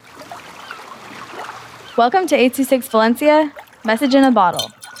Welcome to 826 Valencia, message in a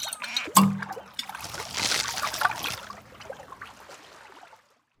bottle.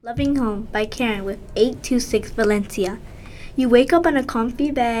 Loving Home by Karen with 826 Valencia. You wake up on a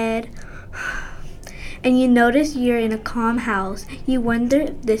comfy bed and you notice you're in a calm house. You wonder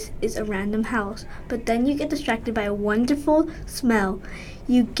if this is a random house, but then you get distracted by a wonderful smell.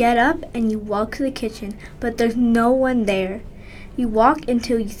 You get up and you walk to the kitchen, but there's no one there. You walk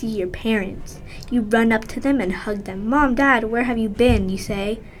until you see your parents. You run up to them and hug them. "Mom, Dad, where have you been?" you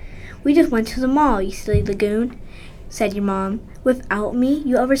say. "We just went to the mall, you silly lagoon," said your mom. "Without me,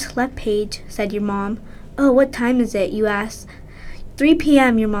 you overslept, Paige," said your mom. "Oh, what time is it?" you asked. 3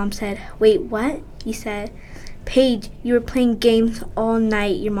 p.m., your mom said. "Wait, what?" you said. "Paige, you were playing games all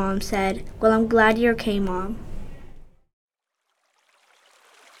night," your mom said. "Well, I'm glad you're okay, Mom."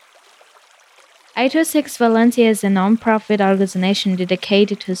 826 Valencia is a non-profit organization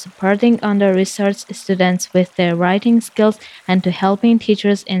dedicated to supporting under-researched students with their writing skills and to helping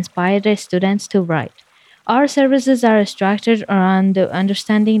teachers inspire their students to write. Our services are structured around the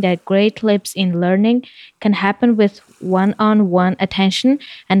understanding that great leaps in learning can happen with one-on-one attention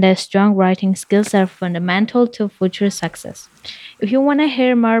and that strong writing skills are fundamental to future success. If you want to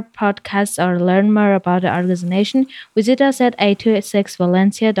hear more podcasts or learn more about the organization, visit us at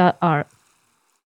 826valencia.org.